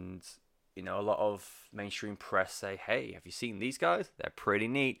connection, and you know, a lot of mainstream press say, hey, have you seen these guys? They're pretty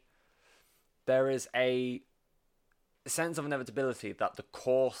neat. There is a sense of inevitability that the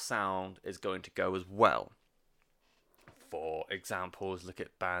core sound is going to go as well. For examples, look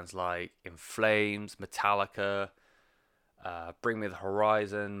at bands like In Flames, Metallica, Bring Me the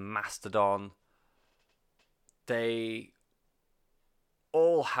Horizon, Mastodon. They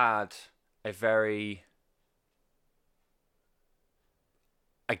all had a very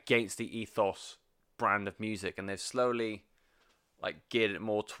against the ethos brand of music, and they've slowly like geared it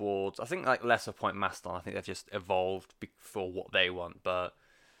more towards, I think, like Lesser Point, Mastodon. I think they've just evolved for what they want. But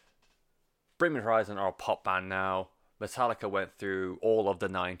Bring Me the Horizon are a pop band now. Metallica went through all of the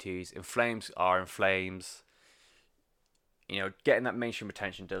 90s. In Flames are In Flames. You know, getting that mainstream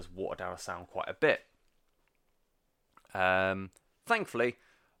attention does water down a sound quite a bit. Thankfully,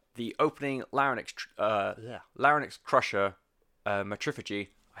 the opening Larynx Crusher Metriphagy,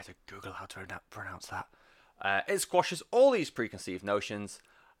 I had to Google how to pronounce that. It squashes all these preconceived notions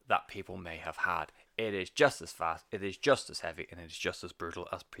that people may have had. It is just as fast, it is just as heavy, and it is just as brutal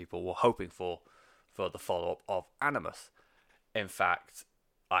as people were hoping for the follow-up of Animus. In fact,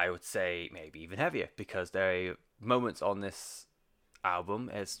 I would say maybe even heavier, because there are moments on this album,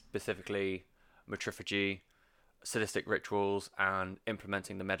 specifically Metriphagy, sadistic rituals, and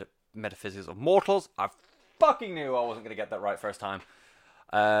implementing the metaphysics of mortals. I fucking knew I wasn't going to get that right first time.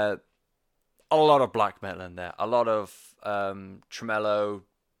 A lot of black metal in there, a lot of tremolo,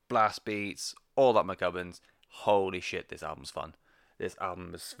 blast beats, all that McGubbins. Holy shit, this album's fun. This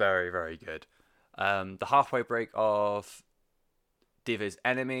album is very, very good. The halfway break of Diva's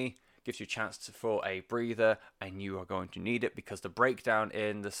Enemy gives you a chance for a breather, and you are going to need it, because the breakdown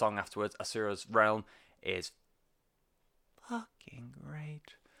in the song afterwards, Asura's Realm, is fucking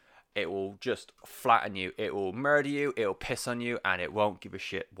great. It will just flatten you, it will murder you, it will piss on you, and it won't give a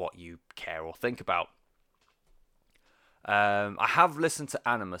shit what you care or think about. I have listened to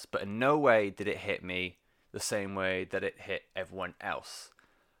Animus, but in no way did it hit me the same way that it hit everyone else.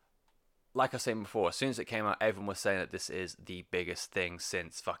 Like I was saying before, as soon as it came out, everyone was saying that this is the biggest thing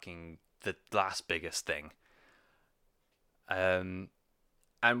since fucking the last biggest thing. And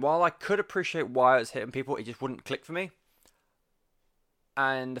while I could appreciate why it's hitting people, it just wouldn't click for me.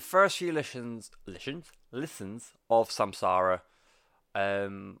 And the first few listens of Samsara,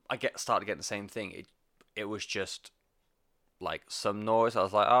 I started getting the same thing. It was just like some noise. I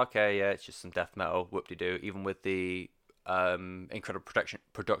was like, oh, okay, yeah, it's just some death metal, whoop-de-doo. Even with the incredible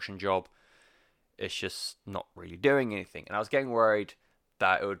production job, it's just not really doing anything. And I was getting worried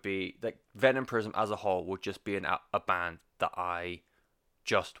that it would be like Venom Prison as a whole would just be a band that I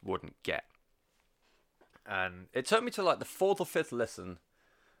just wouldn't get. And it took me to like the 4th or 5th listen.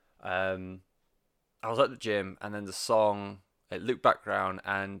 I was at the gym, and then the song, it looped background,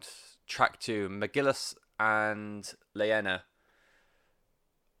 and track 2, McGillis and Leanna,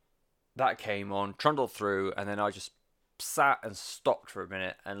 that came on, trundled through, and then I just sat and stopped for a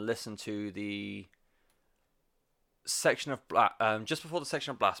minute and listened to the section of just before the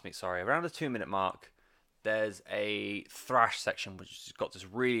section of Blasphemy, around the 2-minute mark. There's a thrash section which has got this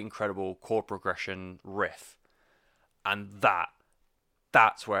really incredible chord progression riff, and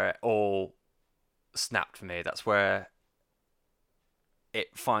that's where it all snapped for me. That's where it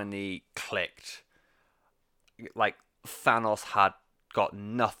finally clicked. Like, Thanos had got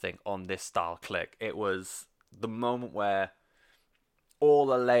nothing on this style click. It was the moment where all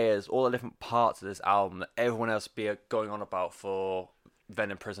the layers, all the different parts of this album that everyone else be going on about for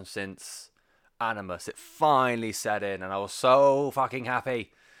Venom Prison since Animus. It finally set in, and I was so fucking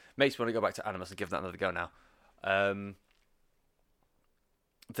happy. Makes me want to go back to Animus and give that another go now. From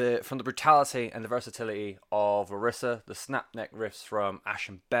the brutality and the versatility of Larissa, the snapneck riffs from Ash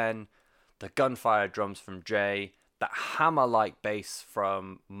and Ben, the gunfire drums from Jay, that hammer-like bass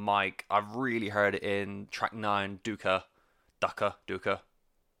from Mike. I've really heard it in track 9, Duka.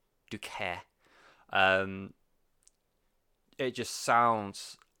 It just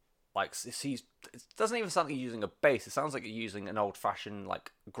sounds like it doesn't even sound like you're using a bass. It sounds like you're using an old-fashioned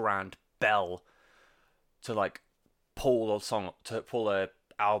like grand bell to like pull a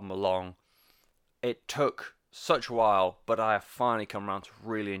album along. It took such a while, but I have finally come around to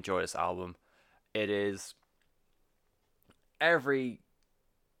really enjoy this album. It is every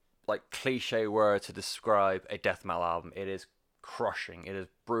like cliche word to describe a death metal album. It is crushing. It is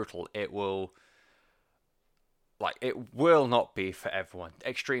brutal. It will not be for everyone.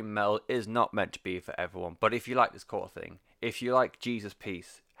 Extreme metal is not meant to be for everyone. But if you like this core thing, if you like Jesus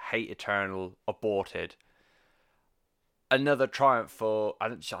Peace, Hate Eternal, Aborted, another triumph for... I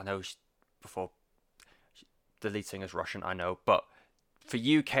know before the lead singer's Russian, I know, but for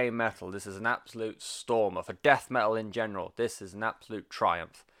UK metal, this is an absolute stormer. For death metal in general, this is an absolute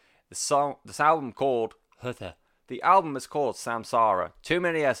triumph. This album called... The album is called Samsara. Too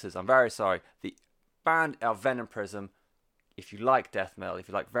many S's, I'm very sorry. The band are Venom Prism. If you like death metal, if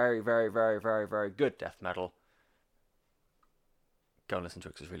you like very, very, very, very, very good death metal, go and listen to it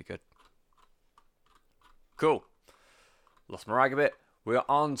because it's really good. Cool. Lost my rag a bit. We're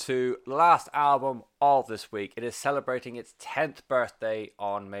on to the last album of this week. It is celebrating its 10th birthday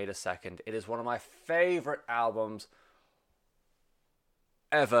on May the 2nd. It is one of my favourite albums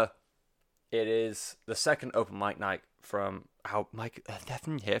ever. It is the second open mic night from the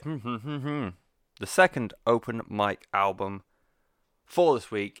second open mic album for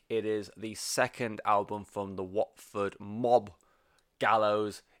this week. It is the second album from the Watford mob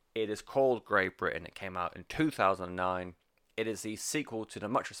Gallows. It is called Great Britain. It came out in 2009. It is the sequel to the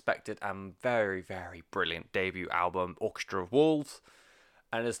much respected and very, very brilliant debut album Orchestra of Wolves,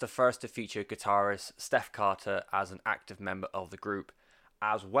 and is the first to feature guitarist Steph Carter as an active member of the group,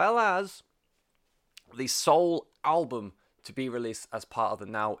 as well as the sole album to be released as part of the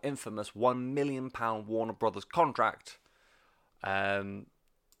now infamous £1 million Warner Brothers contract that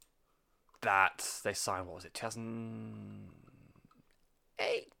they signed, what was it,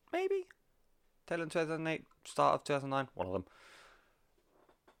 2008 maybe? Tail end 2008, start of 2009, one of them.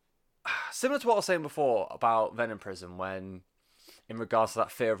 Similar to what I was saying before about Venom Prism, when in regards to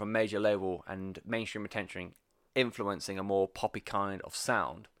that fear of a major label and mainstream attention influencing a more poppy kind of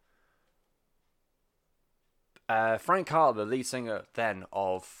sound. Frank Carter, the lead singer then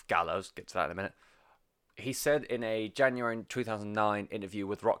of Gallows, get to that in a minute, he said in a January 2009 interview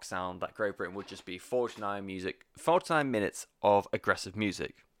with Rock Sound that Great Britain would just be 49 minutes of aggressive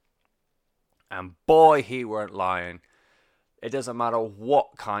music. And boy, he weren't lying. It doesn't matter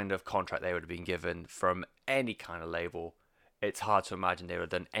what kind of contract they would have been given from any kind of label. It's hard to imagine they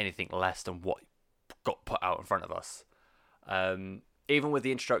would have done anything less than what got put out in front of us. Even with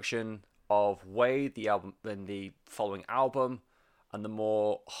the introduction of Wade, the album, in the following album, and the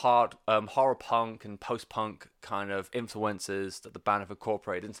more hard horror punk and post-punk kind of influences that the band have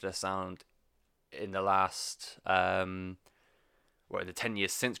incorporated into their sound in the last the 10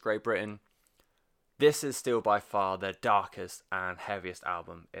 years since Great Britain, this is still by far their darkest and heaviest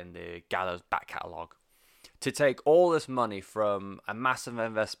album in the Gallows back catalogue. To take all this money from a massive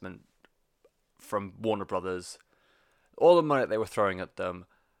investment from Warner Brothers, all the money that they were throwing at them,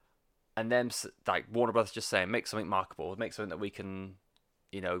 and then like Warner Brothers just saying, make something marketable, make something that we can,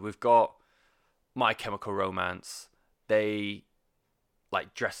 we've got My Chemical Romance. They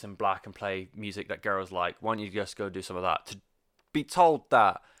like dress in black and play music that girls like. Why don't you just go do some of that? To be told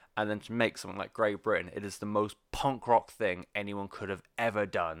that, and then to make something like Great Britain, it is the most punk rock thing anyone could have ever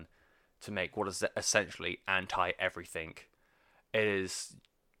done to make what is essentially anti-everything. It is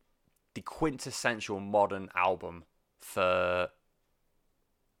the quintessential modern album for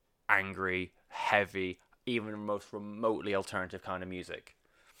angry, heavy, even most remotely alternative kind of music.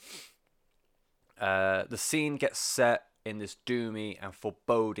 The scene gets set in this doomy and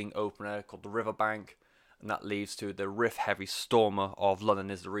foreboding opener called The Riverbank, and that leads to the riff-heavy stormer of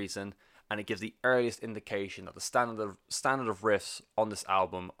London Is the Reason, and it gives the earliest indication that the standard of riffs on this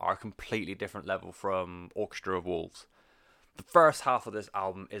album are a completely different level from Orchestra of Wolves. The first half of this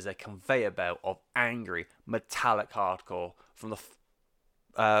album is a conveyor belt of angry, metallic hardcore from the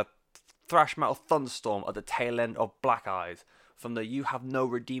thrash metal thunderstorm at the tail end of Black Eyes, from the You Have No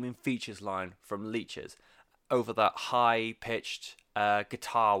Redeeming Features line from Leeches, over that high-pitched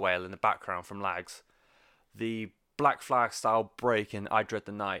guitar wail in the background from Lags, the Black Flag style break in I Dread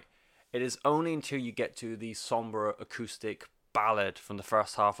the Night, it is only until you get to the somber acoustic ballad from the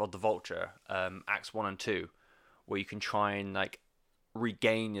first half of The Vulture, Acts 1 and 2, where you can try and like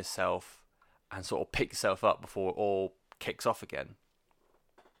regain yourself and sort of pick yourself up before it all kicks off again.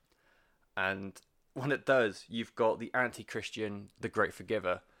 And when it does, you've got the anti-Christian, the Great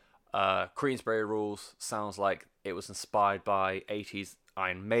Forgiver. Queensberry Rules sounds like it was inspired by 80s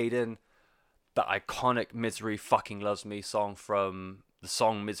Iron Maiden. The iconic Misery Fucking Loves Me song from the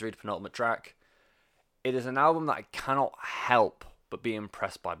song Misery, the penultimate track. It is an album that I cannot help but be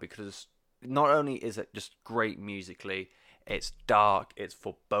impressed by, because not only is it just great musically, it's dark, it's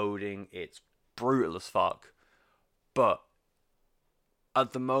foreboding, it's brutal as fuck, but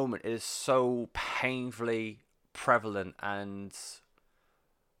at the moment it is so painfully prevalent, and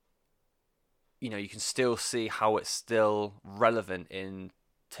you know, you can still see how it's still relevant in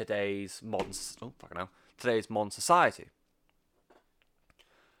today's modern society.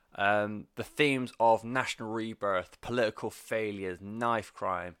 The themes of national rebirth, political failures, knife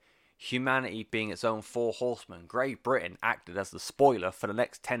crime, humanity being its own four horsemen. Great Britain acted as the spoiler for the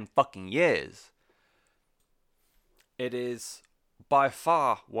next 10 fucking years. It is by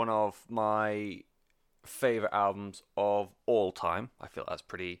far one of my favourite albums of all time. I feel that's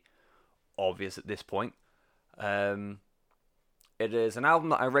pretty obvious at this point. It is an album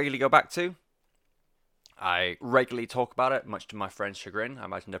that I regularly go back to. I regularly talk about it, much to my friends' chagrin. I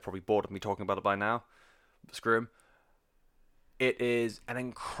imagine they're probably bored of me talking about it by now. But screw 'em. It is an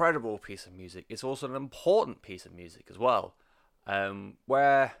incredible piece of music. It's also an important piece of music as well.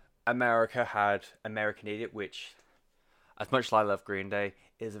 Where America had American Idiot, which, as much as I love Green Day,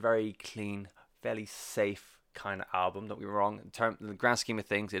 is a very clean, fairly safe kind of album. Don't get me wrong. In the grand scheme of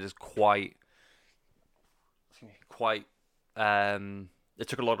things, it is quite. It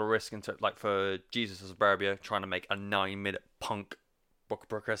took a lot of risk into, like, for Jesus of Suburbia, trying to make a 9-minute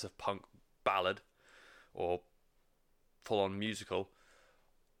progressive punk ballad or full-on musical.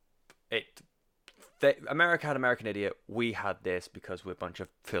 America had American Idiot. We had this because we're a bunch of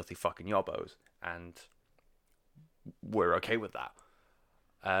filthy fucking yobbos, and we're okay with that.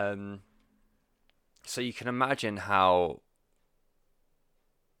 So you can imagine how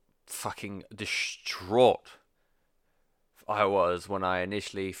fucking distraught I was when I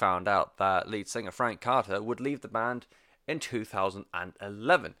initially found out that lead singer Frank Carter would leave the band in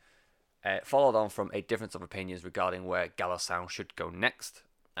 2011. It followed on from a difference of opinions regarding where Gallows Sound should go next,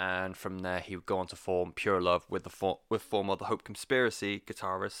 and from there he would go on to form Pure Love with former The Hope Conspiracy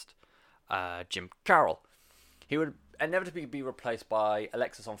guitarist Jim Carroll. He would inevitably be replaced by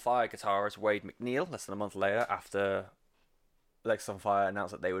Alexisonfire guitarist Wade McNeil less than a month later, after Alexisonfire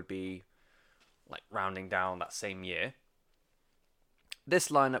announced that they would be like rounding down that same year. This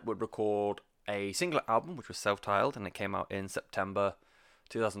lineup would record a single album, which was self-titled, and it came out in September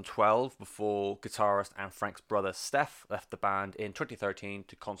 2012, before guitarist and Frank's brother Steph left the band in 2013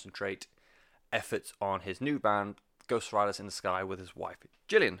 to concentrate efforts on his new band, Ghost Riders in the Sky, with his wife,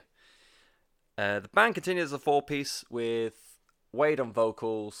 Gillian. The band continued as a four-piece, with Wade on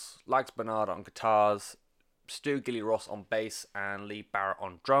vocals, Lags Bernard on guitars, Stu Gilly Ross on bass, and Lee Barrett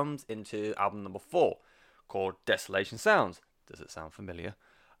on drums, into album number 4, called Desolation Sounds. Does it sound familiar?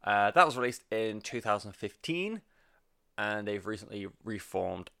 That was released in 2015, and they've recently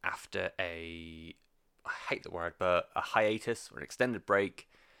reformed after I hate the word, but a hiatus or an extended break,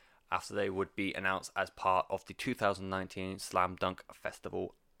 after they would be announced as part of the 2019 Slam Dunk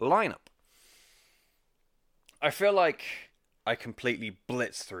Festival lineup. I feel like I completely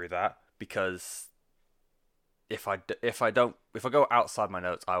blitzed through that, because if I go outside my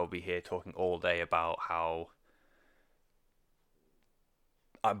notes, I will be here talking all day about how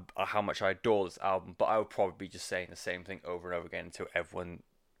much I adore this album, but I will probably be just saying the same thing over and over again until everyone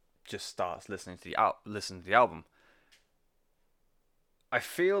just starts listening to the album. I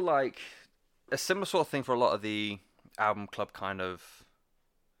feel like a similar sort of thing for a lot of the album club kind of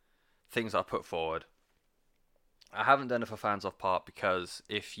things I put forward. I haven't done it for Fans of Part, because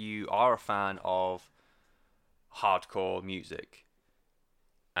if you are a fan of hardcore music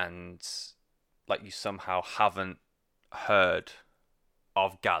and like you somehow haven't heard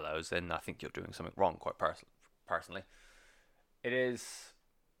of Gallows, then I think you're doing something wrong, quite personally. It is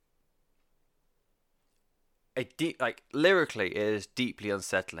lyrically, it is deeply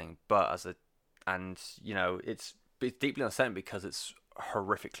unsettling, but it's deeply unsettling because it's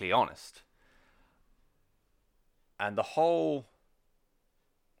horrifically honest. And the whole,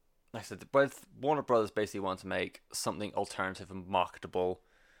 like I said, both Warner Brothers basically want to make something alternative and marketable,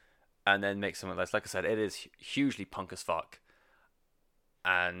 and then make something less. Like I said, it is hugely punk as fuck,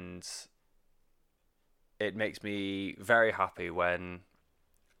 and it makes me very happy when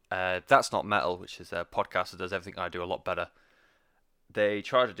That's Not Metal, which is a podcast that does everything I do a lot better. They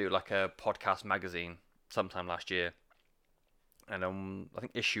tried to do like a podcast magazine sometime last year, and I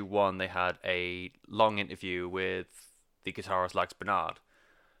think issue 1 they had a long interview with the guitarist Lex Bernard,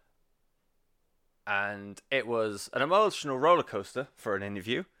 and it was an emotional roller coaster for an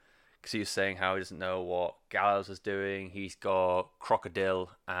interview because he was saying how he doesn't know what Gallows is doing. He's got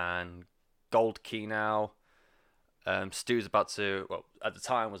Crocodile and Gold Key now. Stu's about to, well, at the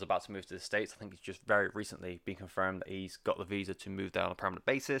time was about to move to the States. I think it's just very recently been confirmed that he's got the visa to move there on a permanent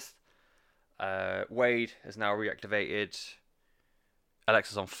basis. Wade has now reactivated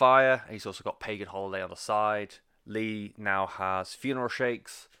Alexisonfire. He's also got Pagan Holiday on the side. Lee now has Funeral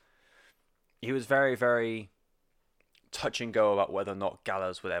Shakes. He was very, very touch and go about whether or not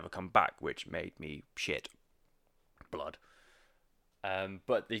Gallows would ever come back, which made me shit blood.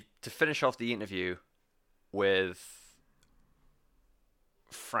 But to finish off the interview with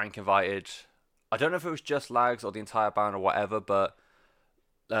Frank invited, I don't know if it was just Lags or the entire band or whatever, but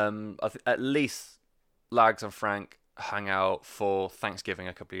at least Lags and Frank hung out for Thanksgiving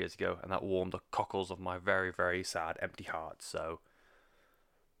a couple of years ago, and that warmed the cockles of my very, very sad, empty heart. So,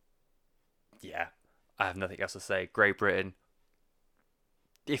 yeah, I have nothing else to say. Great Britain.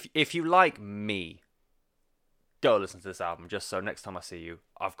 If you like me, go listen to this album, just so next time I see you,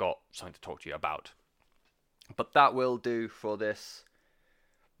 I've got something to talk to you about. But that will do for this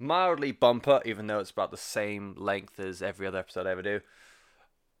mildly bumper, even though it's about the same length as every other episode I ever do,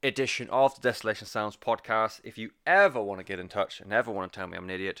 edition of the Desolation Sounds podcast. If you ever want to get in touch and ever want to tell me I'm an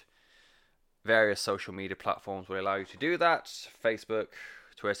idiot, various social media platforms will allow you to do that. Facebook,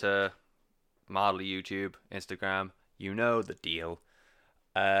 Twitter, mildly YouTube, Instagram, you know the deal.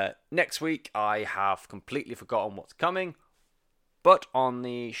 Next week, I have completely forgotten what's coming, but on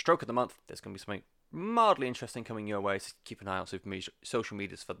the stroke of the month, there's going to be something mildly interesting coming your way, so keep an eye on social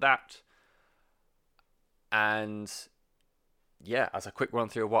medias for that. And yeah, as a quick run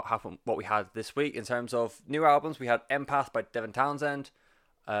through of what we had this week in terms of new albums, we had Empath by Devin Townsend,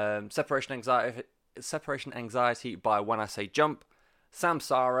 Separation Anxiety by When I Say Jump,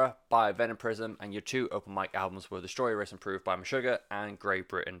 Samsara by Venom Prism, and your 2 open mic albums were Destroy, Erase, Improve by Meshuggah and Grey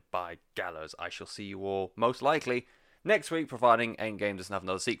Britain by Gallows. I shall see you all most likely next week, providing Endgame doesn't have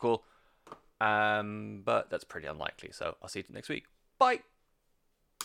another sequel. But that's pretty unlikely, so I'll see you next week. Bye!